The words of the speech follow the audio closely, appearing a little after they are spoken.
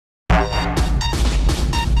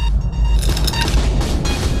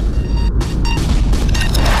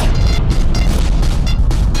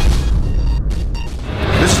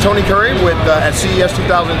Tony Curry at CES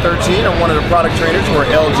 2013. I'm one of the product trainers for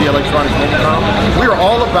LG Electronics Mobile. We are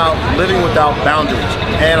all about living without boundaries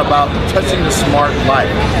and about touching the smart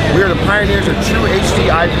life. We are the pioneers of true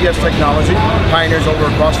HD IPS technology, pioneers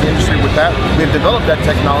over across the industry with that. We have developed that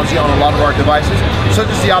technology on a lot of our devices,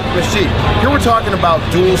 such as the Optimus G. Here we're talking about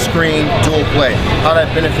dual screen, dual play, how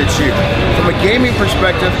that benefits you. From a gaming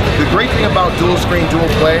perspective, the great thing about dual screen,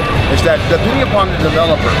 dual play is that depending upon the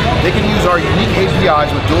developer, they can use our unique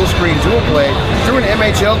APIs with dual screen, dual play through an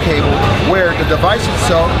MHL cable where the device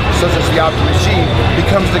itself, such as the Optimus G,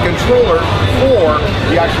 becomes the controller for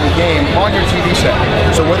the actual game on your TV set.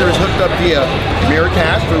 So whether it's hooked up via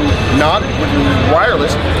Miracast through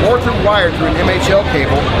wireless or through wired through an MHL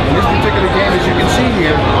cable, in this particular game, as you can see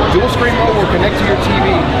here, dual screen mode will connect to your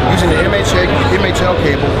TV using the MHL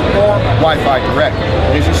cable or Wi-Fi direct.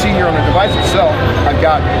 And as you see here on the device itself, I've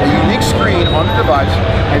got a unique screen on the device,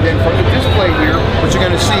 and then from the display here, what you're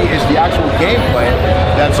going to see is the actual gameplay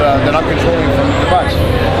that I'm controlling from the device.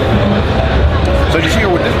 So you see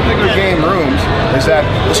here with this particular game Rooms is that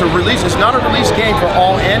it's not a release game for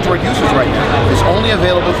all Android users right now. It's only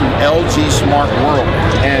available through LG Smart World.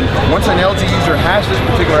 And once an LG user has this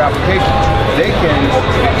particular application, they can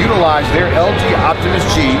utilize their LG Optimus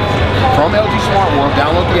G from LG Smart World,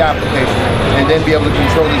 download the application, and then be able to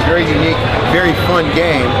control this very unique, very fun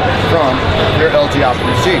game from their LG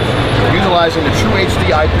Optimus G. Utilizing the True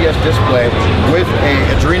HD IPS display with a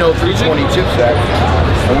Adreno 320 chipset.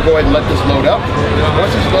 And we'll go ahead and let this load up.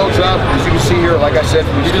 Once this loads up, as you can see here, like I said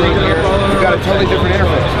from the screen here, you've got a totally different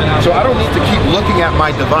interface. So I don't need to keep looking at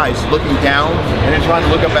my device, looking down, and then trying to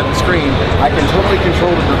look up at the screen. I can totally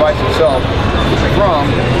control the device itself from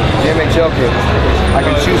the MHL cable. I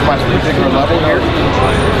can choose my particular level here.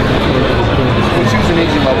 We'll choose an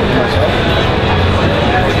easy level for myself.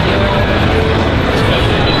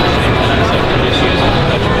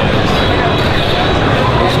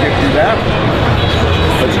 We'll skip through that.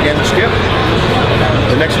 Let's again skip.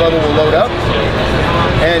 The next level will load up.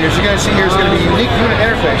 And as you're going to see here, it's going to be a unique unit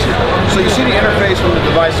interface here. So you see the interface when the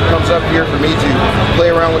device comes up here for me to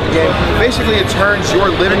play around with the game. Basically, it turns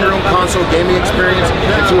your living room console gaming experience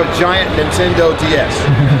into a giant Nintendo DS.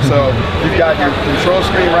 So you've got your control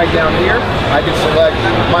screen right down here. I can select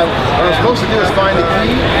what I'm supposed to do is find the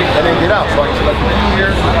key and then get out. So I can select the key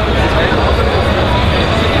here.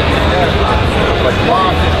 Like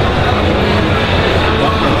lock.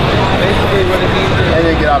 And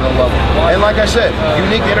then get out of the level. And like I said,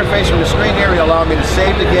 unique interface from the screen here will allow me to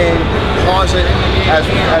save the game, pause it, as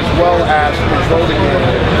well as control the game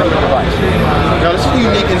from the device. Now this is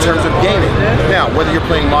unique in terms of gaming. Now, whether you're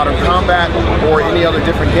playing Modern Combat or any other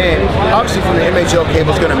different game, obviously from the MHL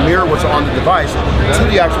cable is going to mirror what's on the device to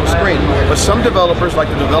the actual screen. But some developers, like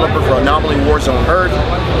the developer for Anomaly Warzone Earth,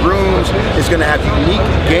 Rooms, is going to have unique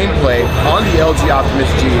gameplay on the LG Optimus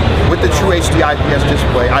G with the True HD IPS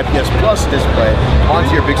display, IPS Plus display,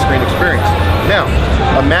 onto your big screen experience. Now,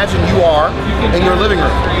 imagine you are in your living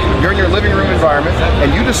room. You're in your living room environment,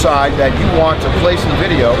 and you decide that you want to play some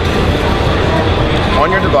video on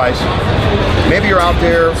your device. Maybe you're out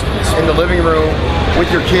there in the living room with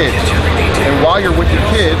your kids, and while you're with your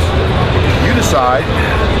kids, you decide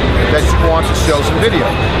that you want to show some video.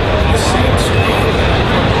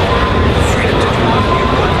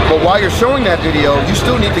 But while you're showing that video, you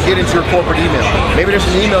still need to get into your corporate email. Maybe there's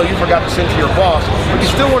an email you forgot to send to your boss, but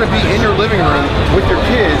you still want to be in your living room with your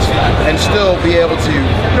kids and still be able to,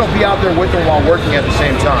 be out there with them while working at the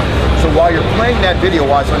same time. So while you're playing that video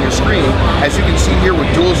while it's on your screen, as you can see here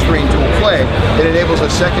with dual screen, dual play, it enables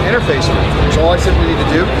a second interface. So all I simply need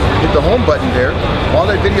to do, hit the home button there. While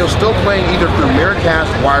that video is still playing either through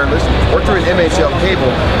Miracast wireless or through an MHL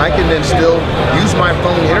cable, I can then still use my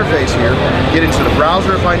phone interface here, get into the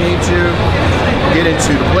browser if I need to, get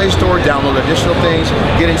into the Play Store, download additional things,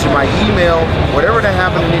 get into my email, whatever that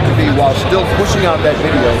happens to need to be, while still pushing out that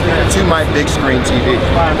video to my big screen TV.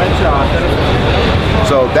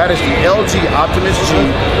 So that is the LG Optimus G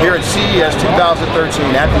here at CES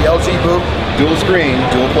 2013 at the LG booth, dual screen,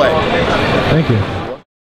 dual play. Thank you.